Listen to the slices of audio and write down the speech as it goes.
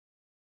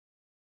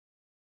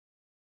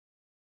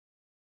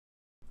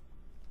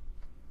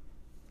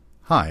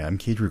Hi, I'm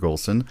Kedrick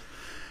Olson,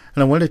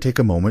 and I want to take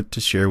a moment to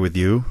share with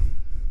you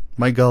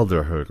my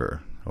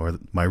Galdrahögr, or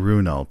my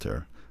rune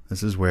altar.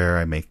 This is where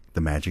I make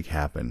the magic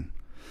happen.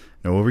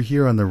 Now over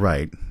here on the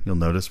right, you'll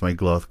notice my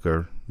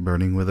galdr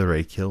burning with a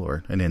rakill,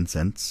 or an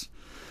incense,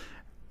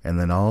 and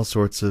then all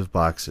sorts of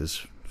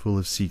boxes full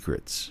of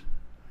secrets.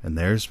 And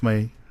there's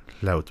my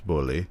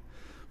hlautboli,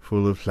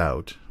 full of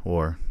hlaut,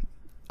 or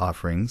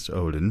offerings,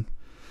 Odin.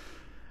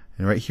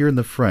 And right here in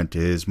the front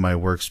is my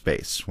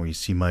workspace, where you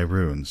see my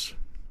runes.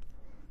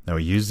 Now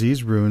we use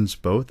these runes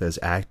both as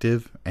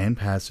active and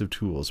passive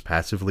tools,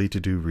 passively to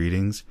do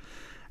readings,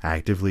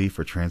 actively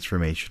for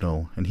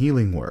transformational and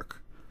healing work.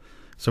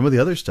 Some of the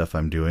other stuff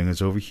I'm doing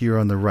is over here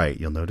on the right.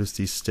 You'll notice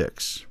these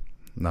sticks.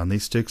 And on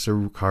these sticks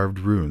are carved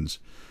runes.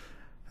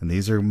 And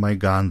these are my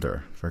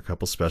gandr for a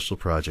couple special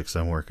projects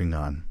I'm working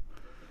on.